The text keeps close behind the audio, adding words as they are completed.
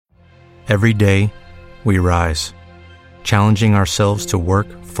Every day, we rise, challenging ourselves to work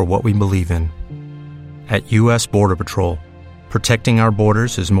for what we believe in. At U.S. Border Patrol, protecting our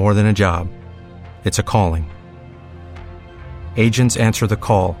borders is more than a job. It's a calling. Agents answer the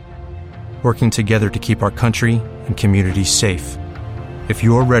call, working together to keep our country and communities safe. If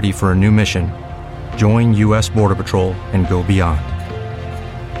you are ready for a new mission, join U.S. Border Patrol and go beyond.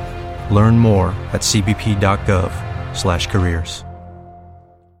 Learn more at cbp.gov/careers.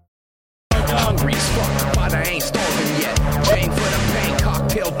 Hungry as fuck, but I ain't starving yet. Chain for the pain,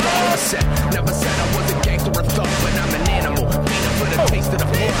 cocktail bar set. Never said I was a gangster or thug, but I'm an animal. Beating for the taste of the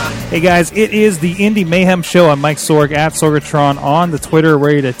blood. Hey guys, it is the Indy Mayhem Show. I'm Mike Sorg at Sorgatron on the Twitter,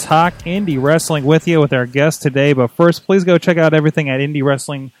 ready to talk indie wrestling with you with our guest today. But first, please go check out everything at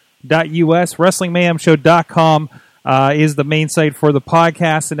indiewrestling.us. WrestlingMayhemShow.com is the main site for the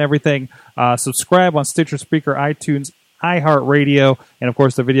podcast and everything. Subscribe on Stitcher, Spreaker, iTunes, iHeartRadio, and of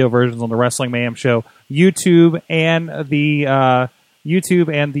course the video versions on the Wrestling Mayhem Show YouTube and the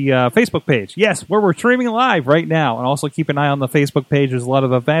Facebook page. Yes, where we're streaming live right now, and also keep an eye on the Facebook page. There's a lot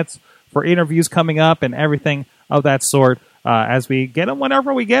of events for interviews coming up and everything of that sort as we get them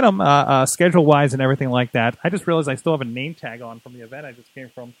whenever we get them, schedule wise and everything like that. I just realized I still have a name tag on from the event I just came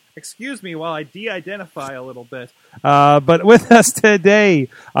from. Excuse me while I de-identify a little bit. But with us today,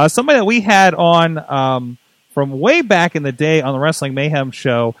 somebody that we had on from way back in the day on the Wrestling Mayhem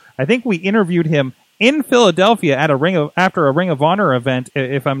Show. I think we interviewed him in Philadelphia at after a Ring of Honor event,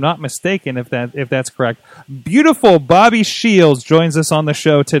 if I'm not mistaken, if that's correct. Beautiful Bobby Shields joins us on the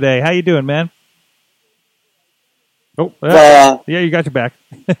show today. How you doing, man? Oh, yeah, you got your back.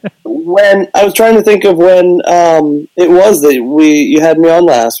 When I was trying to think of when it was that you had me on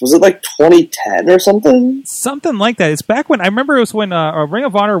last, was it like 2010 or something? Something like that. It's back when I remember it was when Ring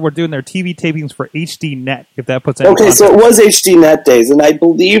of Honor were doing their TV tapings for HD Net. If that puts any context. So it was HD Net days, and I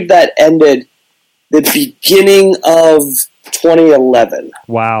believe that ended the beginning of 2011.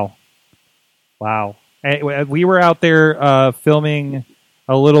 Wow. And we were out there filming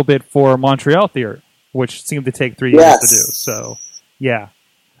a little bit for Montreal Theater, which seemed to take 3 years to do. So, yeah.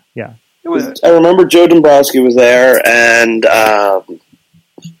 It was, I remember Joe Dombrowski was there, and,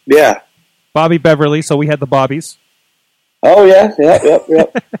 Bobby Beverly, so we had the Bobbies. Oh, yeah.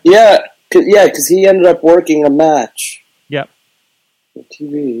 Because he ended up working a match. Yep. On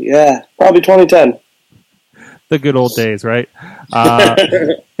TV, yeah. Probably 2010. The good old days, right?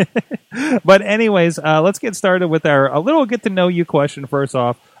 But anyways, let's get started with a little get-to-know-you question first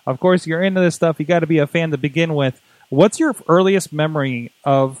off. Of course, you're into this stuff. You got to be a fan to begin with. What's your earliest memory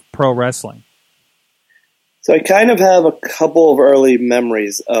of pro wrestling? So I kind of have a couple of early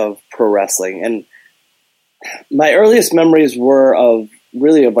memories of pro wrestling, and my earliest memories were of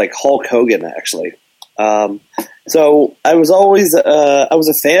like Hulk Hogan, actually. So I was always I was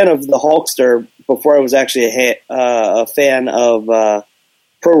a fan of the Hulkster before I was actually a fan of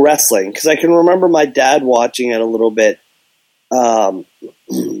pro wrestling, because I can remember my dad watching it a little bit.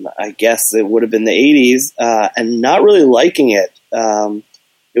 I guess it would have been the 80s, and not really liking it.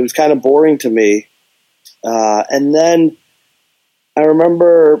 It was kind of boring to me. And then I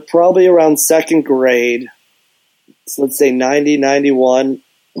remember probably around second grade, so let's say 90, 91,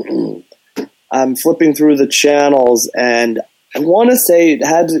 I'm flipping through the channels, and I want to say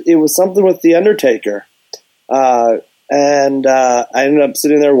it was something with The Undertaker. And I ended up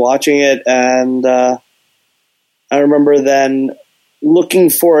sitting there watching it, and I remember then looking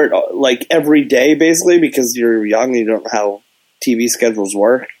for it like every day, basically, because you're young and you don't know how TV schedules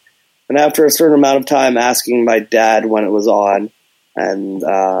work. And after a certain amount of time, asking my dad when it was on, and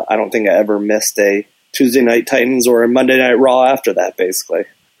I don't think I ever missed a Tuesday Night Titans or a Monday Night Raw after that, basically.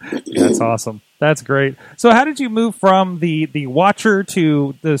 That's awesome. That's great. So how did you move from the watcher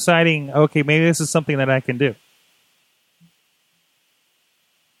to deciding, okay, maybe this is something that I can do?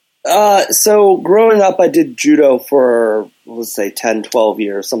 So growing up, I did judo for, let's say, 10, 12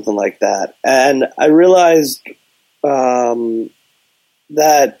 years, something like that. And I realized that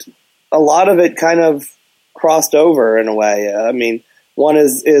a lot of it kind of crossed over in a way. I mean, one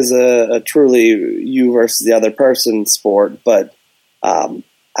is a truly you versus the other person sport, but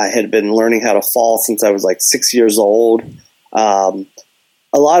I had been learning how to fall since I was like 6 years old. A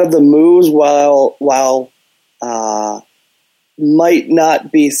lot of the moves, while might not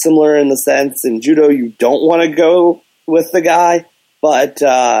be similar in the sense in judo you don't want to go with the guy, but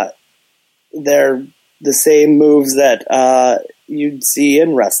they're the same moves that you'd see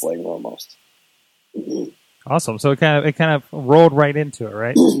in wrestling almost. Awesome. So it kind of rolled right into it,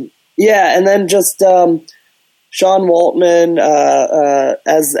 right? Yeah, and then just Sean Waltman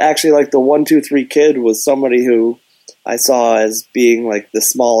as actually like the 1, 2, 3 kid was somebody who I saw as being like the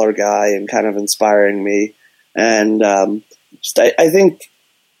smaller guy and kind of inspiring me. And I think,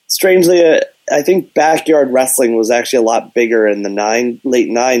 strangely, I think backyard wrestling was actually a lot bigger in the late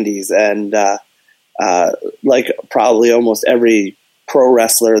 90s. And like probably almost every pro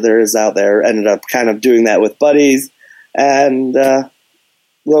wrestler there is out there ended up kind of doing that with buddies. And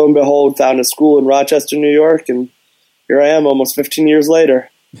lo and behold, found a school in Rochester, New York, and here I am almost 15 years later.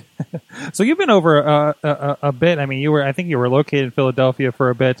 So you've been over a bit. I mean, I think you were located in Philadelphia for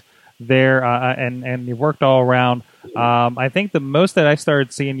a bit there, and you worked all around. I think the most that I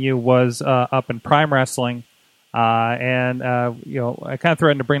started seeing you was up in Prime Wrestling, and I kind of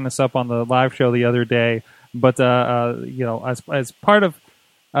threatened to bring this up on the live show the other day, but as part of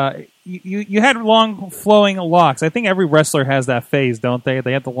you had long flowing locks. I think every wrestler has that phase, don't they?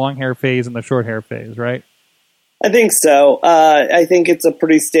 They have the long hair phase and the short hair phase, right? I think so. I think it's a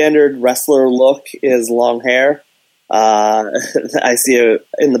pretty standard wrestler look is long hair. I see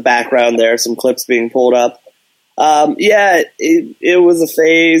in the background there some clips being pulled up. It was a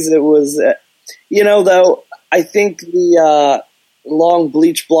phase. It was, though, I think the long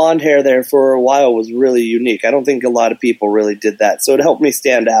bleach blonde hair there for a while was really unique. I don't think a lot of people really did that. So it helped me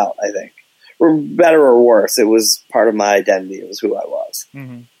stand out, I think. For better or worse, it was part of my identity. It was who I was.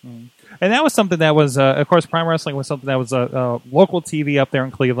 Mm-hmm, mm-hmm. And that was something that was, of course, Prime Wrestling was something that was local TV up there in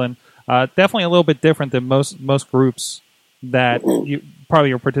Cleveland. Definitely a little bit different than most groups that you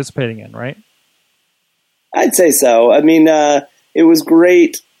probably are participating in, right? I'd say so. I mean, it was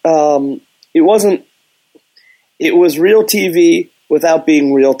great. It was real TV without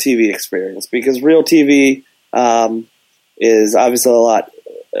being real TV experience, because real TV is obviously a lot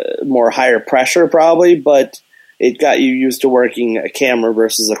more higher pressure probably, but it got you used to working a camera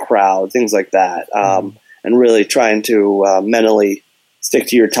versus a crowd, things like that, and really trying to mentally stick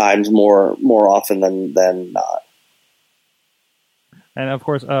to your times more often than not. And of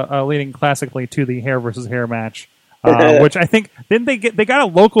course, leading classically to the hair versus hair match, which I think they got a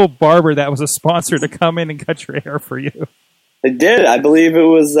local barber that was a sponsor to come in and cut your hair for you. They did. I believe it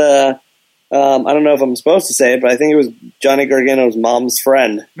was. I don't know if I'm supposed to say it, but I think it was Johnny Gargano's mom's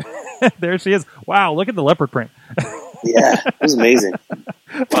friend. There she is. Wow, look at the leopard print. Yeah, it was amazing.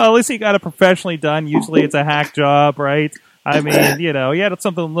 Well, at least he got it professionally done. Usually it's a hack job, right? I mean, you had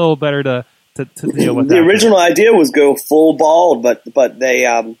something a little better to deal with. The original idea was go full bald, but they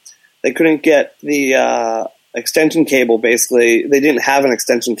couldn't get the extension cable. Basically, they didn't have an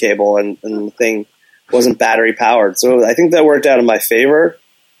extension cable, and the thing wasn't battery powered. So I think that worked out in my favor.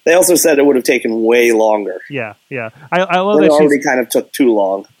 They also said it would have taken way longer. Yeah. I love that. It already kind of took too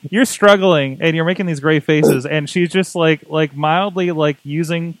long. You're struggling, and you're making these great faces, and she's just like mildly like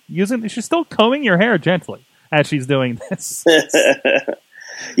using. She's still combing your hair gently as she's doing this.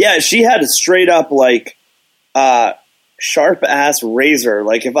 Yeah, she had a straight up like sharp ass razor.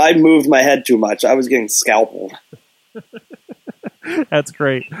 Like if I moved my head too much, I was getting scalpeled. That's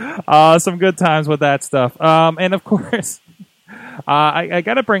great. Some good times with that stuff. And of course. I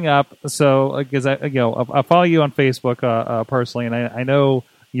got to bring up, because I follow you on Facebook personally, and I know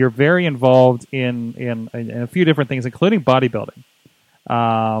you're very involved in a few different things, including bodybuilding.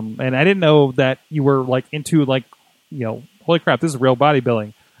 And I didn't know that you were like into holy crap, this is real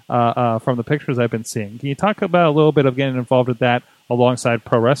bodybuilding from the pictures I've been seeing. Can you talk about a little bit of getting involved with that alongside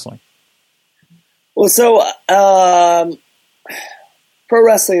pro wrestling? Well, so pro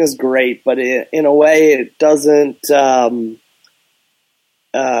wrestling is great, but in a way it doesn't.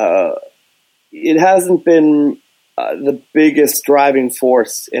 It hasn't been the biggest driving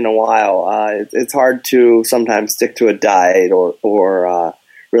force in a while. It's hard to sometimes stick to a diet or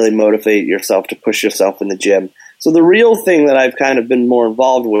really motivate yourself to push yourself in the gym. So the real thing that I've kind of been more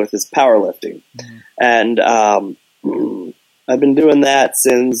involved with is powerlifting. Mm-hmm. And I've been doing that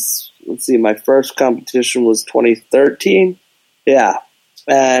since, my first competition was 2013. Yeah.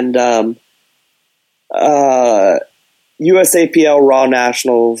 And USAPL Raw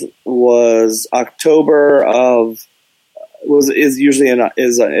Nationals was usually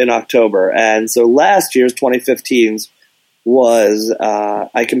in October, and so last year's 2015's was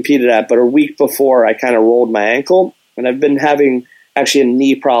I competed at, but a week before I kind of rolled my ankle, and I've been having actually a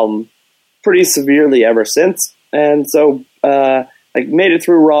knee problem pretty severely ever since, and so I made it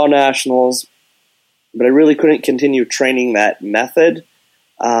through Raw Nationals, but I really couldn't continue training that method,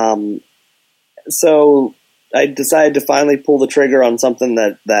 so I decided to finally pull the trigger on something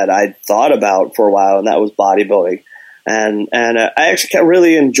that I'd thought about for a while, and that was bodybuilding. And I actually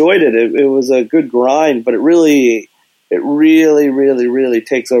really enjoyed it. It was a good grind, but it really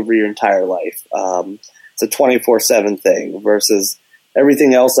takes over your entire life. It's a 24/7 thing versus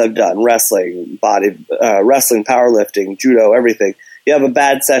everything else I've done, wrestling, wrestling, powerlifting, judo, everything. You have a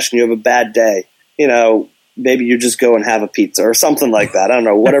bad session, you have a bad day, maybe you just go and have a pizza or something like that. I don't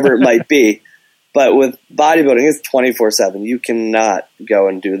know, whatever it might be. But with bodybuilding, it's 24/7. You cannot go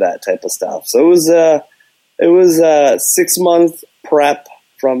and do that type of stuff. So it was a 6-month prep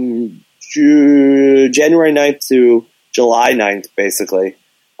from January 9th to July 9th, basically.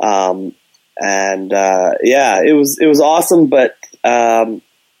 It was awesome, but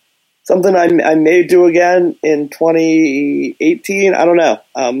something I may do again in 2018. I don't know.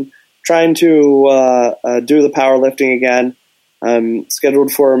 I'm trying to do the powerlifting again. I'm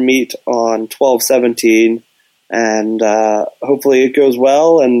scheduled for a meet on 12/17, and hopefully it goes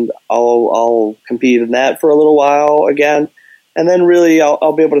well, and I'll compete in that for a little while again, and then really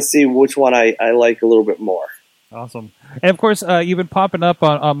I'll be able to see which one I like a little bit more. Awesome. And of course, you've been popping up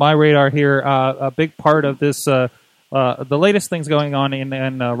on my radar here. A big part of this, the latest things going on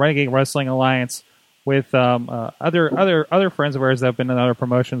in Renegade Wrestling Alliance with other friends of ours that have been in other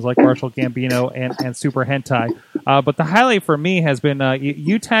promotions like Marshall Gambino and Super Hentai. But the highlight for me has been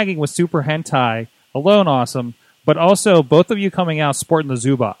you tagging with Super Hentai alone, awesome. But also both of you coming out sporting the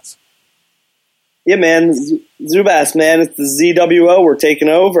Zubas. Yeah, man, Zubas, man, it's the ZWO. We're taking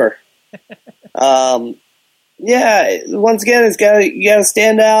over. Yeah, once again, you got to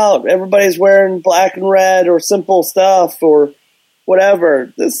stand out. Everybody's wearing black and red or simple stuff or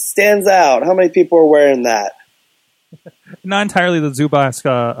whatever. This stands out. How many people are wearing that? Not entirely the Zubas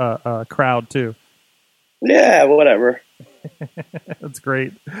crowd, too. Yeah, whatever. That's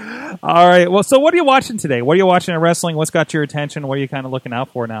great. All right. Well, so what are you watching today? What are you watching in wrestling? What's got your attention? What are you kind of looking out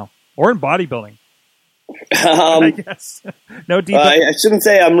for now? Or in bodybuilding? I guess. No deep. I shouldn't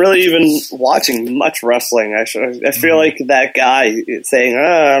say I'm really even watching much wrestling. I feel like that guy saying,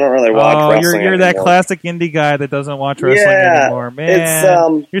 I don't really watch wrestling. You're that classic indie guy that doesn't watch wrestling anymore.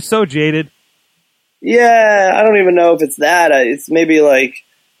 Man, you're so jaded. Yeah, I don't even know if it's that. It's maybe like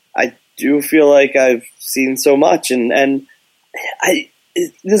I do feel like I've seen so much, and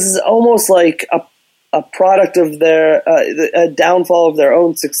this is almost like a product of a downfall of their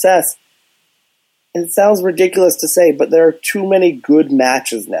own success. It sounds ridiculous to say, but there are too many good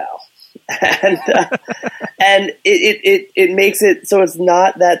matches now, and it makes it so it's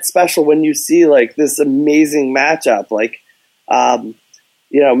not that special when you see like this amazing matchup. Like,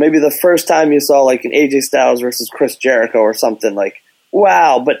 maybe the first time you saw like an AJ Styles versus Chris Jericho or something, like,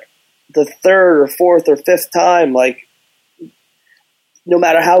 wow. But the third or fourth or fifth time, like, no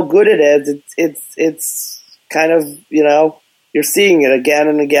matter how good it is, it's kind of, you're seeing it again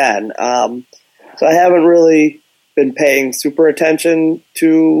and again. So I haven't really been paying super attention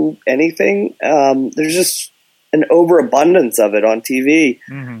to anything. There's just an overabundance of it on TV,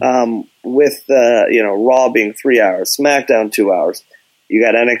 with Raw being 3 hours, SmackDown 2 hours. You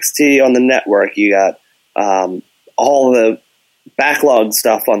got NXT on the network. You got all the backlog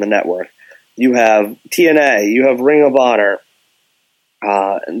stuff on the network. You have TNA. You have Ring of Honor.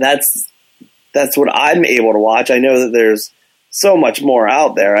 And that's what I'm able to watch. I know that there's so much more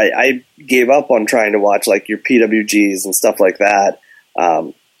out there. I gave up on trying to watch like your PWGs and stuff like that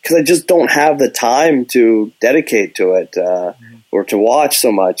because I just don't have the time to dedicate to it or to watch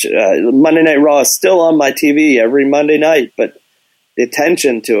so much. Monday Night Raw is still on my TV every Monday night, but the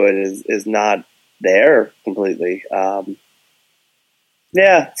attention to it is not there completely. So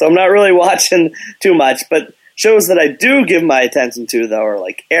I'm not really watching too much, but shows that I do give my attention to, though, are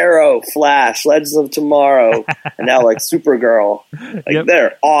like Arrow, Flash, Legends of Tomorrow, and now like Supergirl. Like,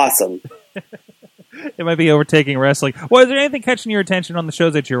 They're awesome. It might be overtaking wrestling. Well, is there anything catching your attention on the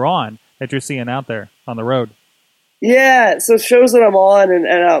shows that you're on, that you're seeing out there on the road? Yeah, so shows that I'm on,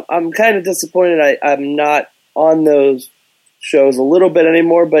 and I'm kind of disappointed I'm not on those shows a little bit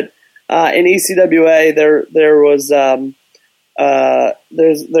anymore, but in ECWA, there was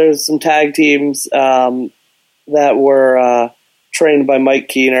there's some tag teams that were trained by Mike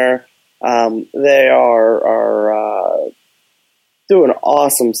Keener. They are doing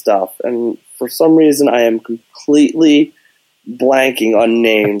awesome stuff, and for some reason I am completely blanking on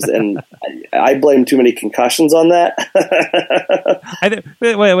names, and I blame too many concussions on that.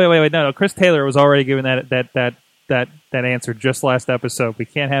 Wait! No, Chris Taylor was already giving that answer just last episode. We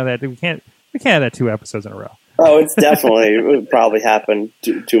can't have that. We can't have that 2 episodes in a row. Oh, it's definitely it would probably happen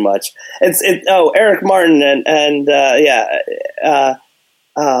too much. Eric Martin and they're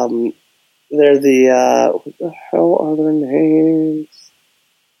the what the hell are their names?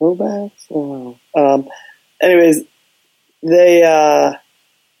 Throwbacks? Oh. Anyways, they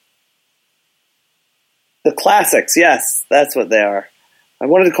the classics. Yes, that's what they are. I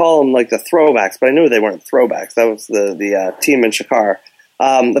wanted to call them like the throwbacks, but I knew they weren't throwbacks. That was the team in Shakar.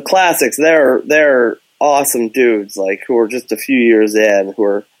 The classics, they're awesome dudes, like who are just a few years in, who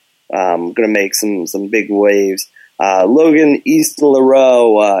are going to make some big waves. Logan East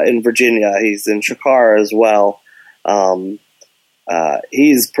LaRoe in Virginia, he's in Shakar as well.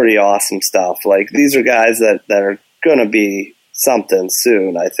 He's pretty awesome stuff. Like, these are guys that are going to be something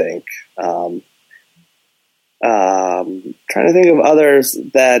soon, I think. Trying to think of others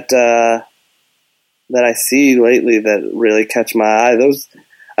that I see lately that really catch my eye.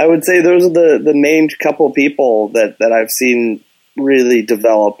 I would say those are the main couple of people that I've seen really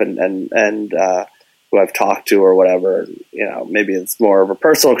develop and who I've talked to or whatever. You know, maybe it's more of a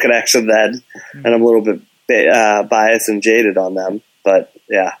personal connection then, and I'm a little bit biased and jaded on them. But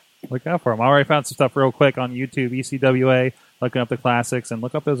yeah, look out for them. I already found some stuff real quick on YouTube, ECWA, looking up the classics, and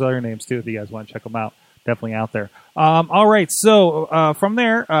look up those other names too if you guys want to check them out. Definitely out there. All right, so from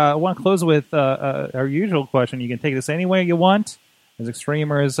there, I want to close with our usual question. You can take this any way you want, as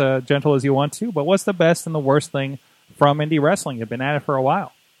extreme or as gentle as you want to, but what's the best and the worst thing from indie wrestling? You've been at it for a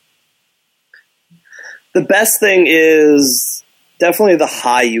while. The best thing is definitely the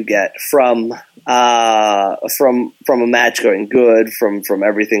high you get from a match going good, from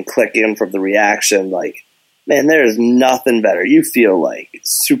everything clicking, from the reaction. Like, man, there is nothing better. You feel like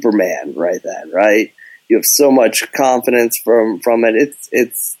Superman right then, right? You have so much confidence from it.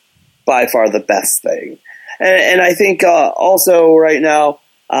 It's by far the best thing. And I think also right now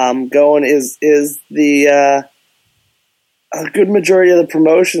going is the a good majority of the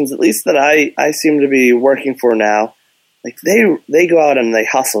promotions, at least that I seem to be working for now, like they go out and they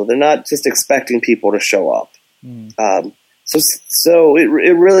hustle. They're not just expecting people to show up. So it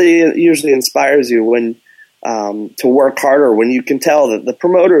really usually inspires you when to work harder, when you can tell that the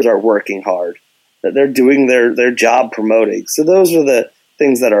promoters are working hard, that they're doing their job promoting. So those are the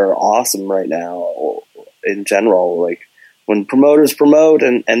things that are awesome right now in general. Like, when promoters promote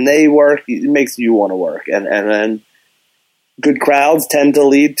and they work, it makes you want to work. And then good crowds tend to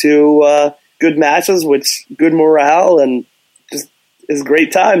lead to good matches, which good morale, and just is a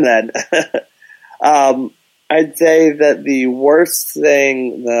great time then. I'd say that the worst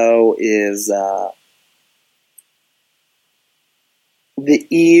thing, though, is the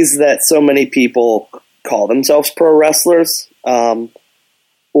ease that so many people call themselves pro wrestlers,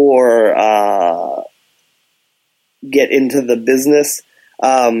 or get into the business.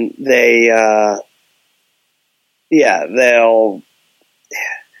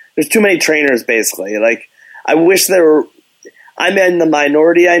 There's too many trainers, basically. Like, I wish I'm in the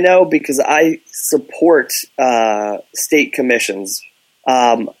minority, I know, because I support state commissions,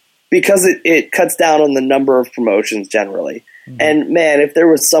 because it cuts down on the number of promotions generally. Mm-hmm. And man, if there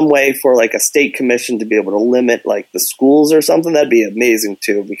was some way for like a state commission to be able to limit like the schools or something, that'd be amazing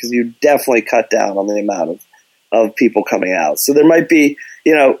too, because you definitely cut down on the amount of people coming out. So there might be,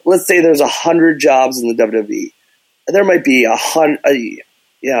 let's say there's 100 jobs in the WWE. There might be 100,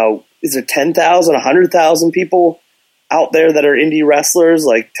 is there 10,000, 100,000 people out there that are indie wrestlers,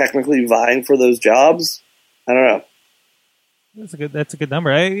 like technically vying for those jobs? I don't know. That's a good number.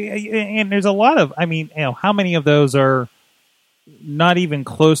 And there's a lot of, how many of those are not even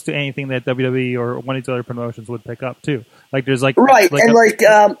close to anything that WWE or one of these other promotions would pick up too? Like, there's there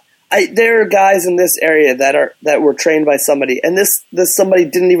are guys in this area that were trained by somebody, and this somebody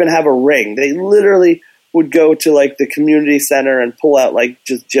didn't even have a ring. They literally would go to like the community center and pull out like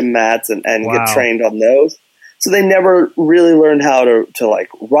just gym mats and Wow. get trained on those. So they never really learned how to like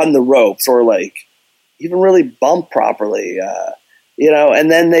run the ropes or like even really bump properly.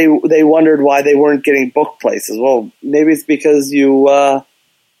 And then they wondered why they weren't getting booked places. Well, maybe it's because you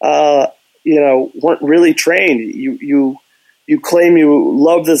weren't really trained. You claim you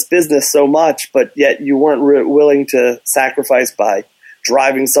love this business so much, but yet you weren't willing to sacrifice by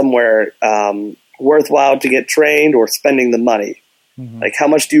driving somewhere worthwhile to get trained or spending the money. Mm-hmm. Like, how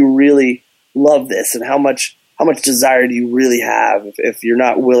much do you really love this, and how much desire do you really have if you're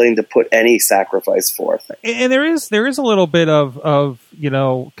not willing to put any sacrifice forth? And there is a little bit of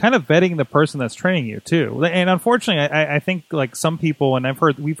kind of vetting the person that's training you too. And unfortunately, I think like some people, and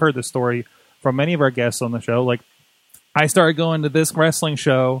we've heard this story from many of our guests on the show. Like, I started going to this wrestling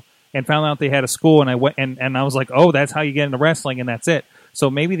show and found out they had a school, and I went and I was like, oh, that's how you get into wrestling, and that's it. So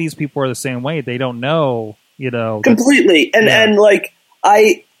maybe these people are the same way. They don't know, completely. And like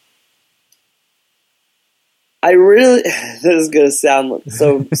I really, this is going to sound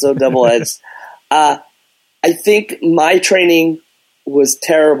so double-edged. I think my training was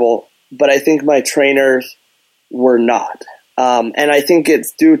terrible, but I think my trainers were not. And I think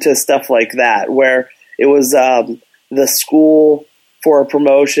it's due to stuff like that, where it was the school for a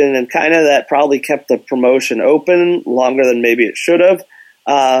promotion, and kind of that probably kept the promotion open longer than maybe it should have.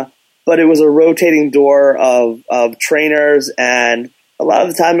 But it was a rotating door of trainers, and a lot of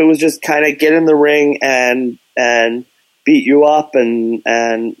the time it was just kind of get in the ring and beat you up and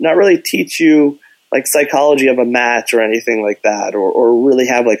not really teach you like psychology of a match or anything like that, or really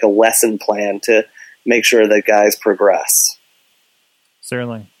have like a lesson plan to make sure that guys progress.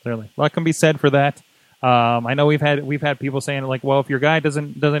 Certainly. A lot can be said for that. I know we've had people saying like, well, if your guy has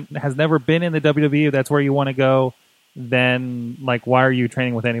never been in the WWE, that's where you want to go, then like, why are you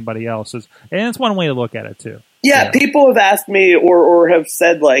training with anybody else? And it's one way to look at it too. Yeah, people have asked me or have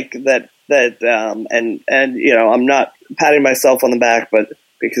said like that and you know, I'm not patting myself on the back, but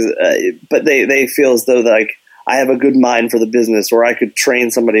they feel as though like I have a good mind for the business, or I could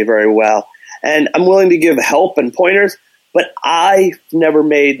train somebody very well, and I'm willing to give help and pointers. But I've never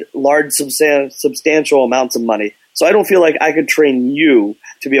made large, substantial amounts of money, so I don't feel like I could train you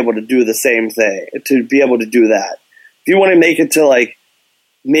to be able to do the same thing, to be able to do that. If you want to make it to like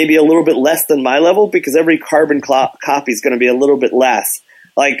maybe a little bit less than my level, because every carbon copy is going to be a little bit less.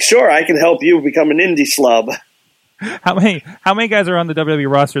 Like, sure, I can help you become an indie schlub. How many guys are on the WWE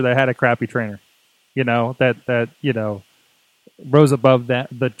roster that had a crappy trainer? You know, that you know, rose above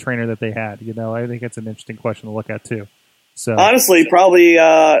the trainer that they had. You know, I think it's an interesting question to look at too. So honestly, probably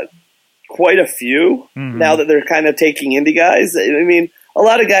quite a few now that they're kind of taking indie guys. I mean, a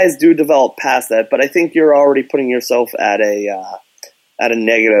lot of guys do develop past that, but I think you're already putting yourself at a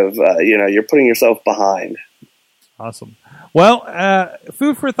negative. You know, you're putting yourself behind. Awesome. Well,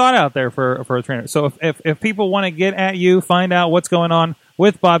 food for thought out there for a trainer. So if people want to get at you, find out what's going on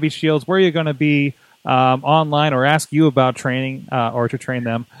with Bobby Shields, where you're going to be online, or ask you about training or to train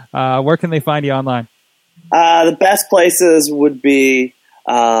them, where can they find you online? The best places would be,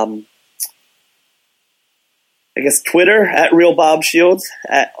 I guess, Twitter at Real Bob Shields,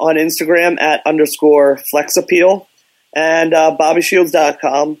 on Instagram at _FlexAppeal, and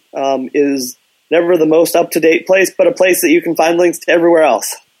BobbyShields.com is never the most up-to-date place, but a place that you can find links to everywhere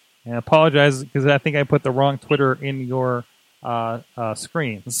else. And I apologize because I think I put the wrong Twitter in your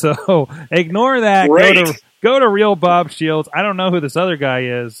screen. So ignore that. Great. Go to Real Bob Shields. I don't know who this other guy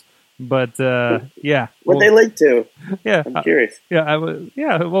is. But yeah, what they link to? Yeah, I'm curious.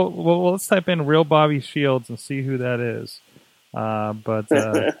 Well, let's type in Real Bobby Shields and see who that is.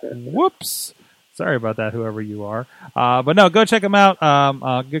 Whoops, sorry about that, whoever you are. But no, go check him out.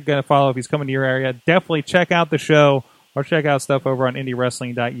 Good guy to follow if he's coming to your area. Definitely check out the show or check out stuff over on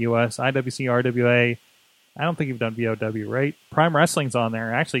IndieWrestling.us, IWC, RWA. I don't think you've done VOW, right? Prime Wrestling's on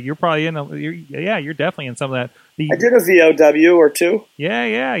there. Actually, you're probably you're definitely in some of that. I did a VOW or two.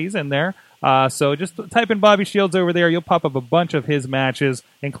 Yeah, he's in there. So just type in Bobby Shields over there. You'll pop up a bunch of his matches,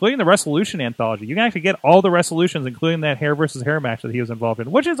 including the Resolution Anthology. You can actually get all the Resolutions, including that hair versus hair match that he was involved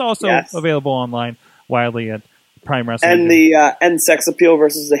in, which is also available online widely at Prime Wrestling. And Sex Appeal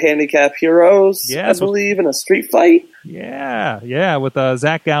versus the Handicap Heroes, I believe, in a street fight. Yeah, with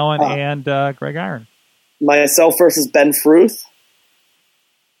Zach Gowen and Greg Iron. Myself versus Ben Fruth.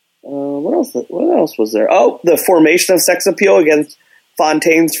 What else was there? Oh, the formation of Sex Appeal against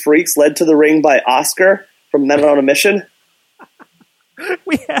Fontaine's Freaks, led to the ring by Oscar from Men on a Mission.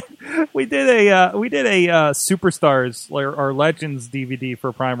 we did a Superstars or Legends DVD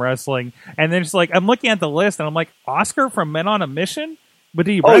for Prime Wrestling, and then just like I'm looking at the list and I'm like, Oscar from Men on a Mission. But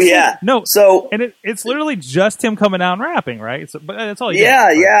do you wrestle? Oh yeah, no. So and it's literally just him coming out and rapping, right? So, but that's all. Yeah.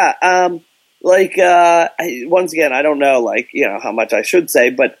 Once again, I don't know, how much I should say,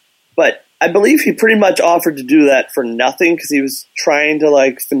 but I believe he pretty much offered to do that for nothing because he was trying to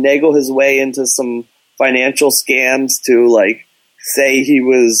finagle his way into some financial scams to say he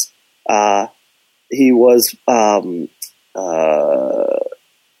was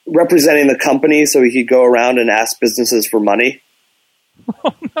representing the company so he could go around and ask businesses for money.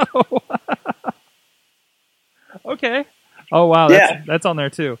 Oh no. Okay. Oh wow, that's on there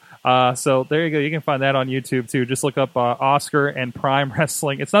too. So there you go. You can find that on YouTube too. Just look up Oscar and Prime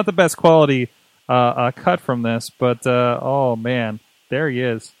Wrestling. It's not the best quality cut from this, but oh man, there he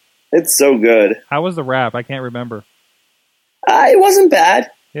is. It's so good. How was the rap? I can't remember. It wasn't bad.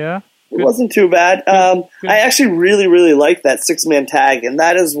 Yeah, it wasn't too bad. Good. I actually really, really liked that 6-man tag, and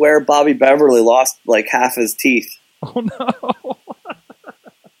that is where Bobby Beverly lost half his teeth. Oh no!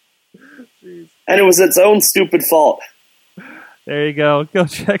 Jeez. And it was its own stupid fault. There you go. Go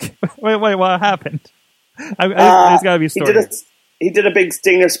check. Wait, what happened? There's got to be a story. He did a big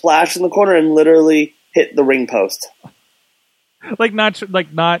stinger splash in the corner and literally hit the ring post.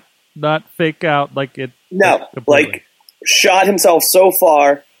 Not fake out like it. No, shot himself so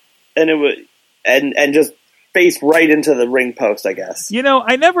far, and it was and just face right into the ring post, I guess. You know,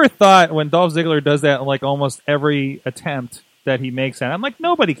 I never thought when Dolph Ziggler does that in like almost every attempt that he makes, and I'm like,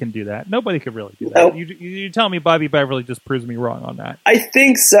 nobody can do that. Nobody could really do that. Nope. You tell me Bobby Beverly just proves me wrong on that. I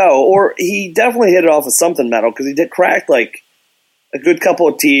think so, or he definitely hit it off of something metal because he did crack like a good couple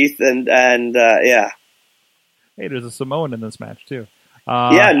of teeth, and yeah. Hey, there's a Samoan in this match too.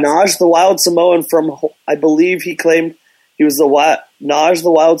 Yeah, Naj the Wild Samoan from, I believe he claimed he was Naj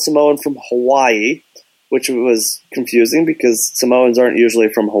the Wild Samoan from Hawaii, which was confusing because Samoans aren't usually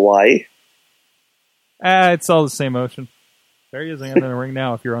from Hawaii. It's all the same motion. There he is in the ring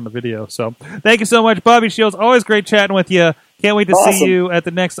now if you're on the video. So thank you so much, Bobby Shields. Always great chatting with you. Can't wait to see you at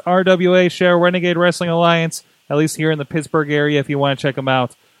the next RWA show, Renegade Wrestling Alliance, at least here in the Pittsburgh area if you want to check them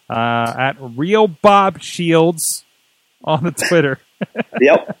out. At Rio Bob Shields on the Twitter.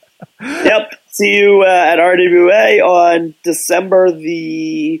 Yep. See you at RWA on December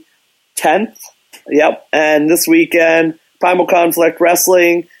the 10th. Yep. And this weekend, Primal Conflict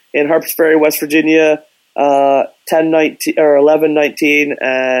Wrestling in Harpers Ferry, West Virginia, 10-19 or 11-19,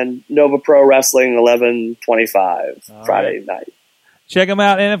 and Nova Pro Wrestling 11-25 Friday night. Check them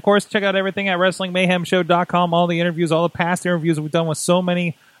out. And, of course, check out everything at WrestlingMayhemShow.com. All the interviews, all the past interviews we've done with so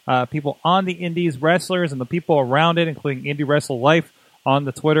many people on the Indies, wrestlers, and the people around it, including Indie Wrestle Life on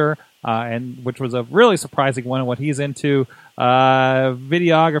the Twitter, and which was a really surprising one, what he's into.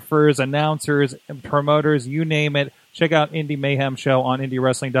 Videographers, announcers, promoters, you name it. Check out Indie Mayhem Show on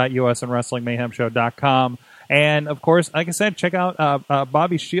IndieWrestling.us and WrestlingMayhemShow.com. And, of course, like I said, check out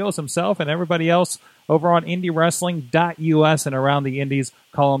Bobby Shields himself and everybody else over on IndieWrestling.us and around the Indies.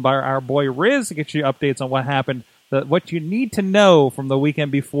 Call him by our boy Riz to get you updates on what happened, what you need to know from the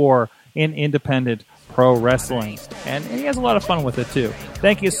weekend before in independent pro wrestling. And he has a lot of fun with it, too.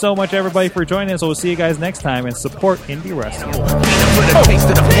 Thank you so much, everybody, for joining us. We'll see you guys next time, and support indie wrestling. You know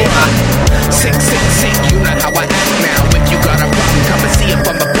how I act now. If you got a problem, come and see it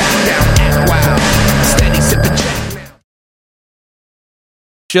from the back down. Wow. Steady sipping Jack now.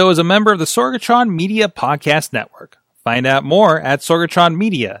 Show is a member of the Sorgatron Media Podcast Network. Find out more at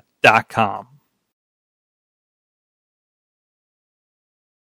sorgatronmedia.com.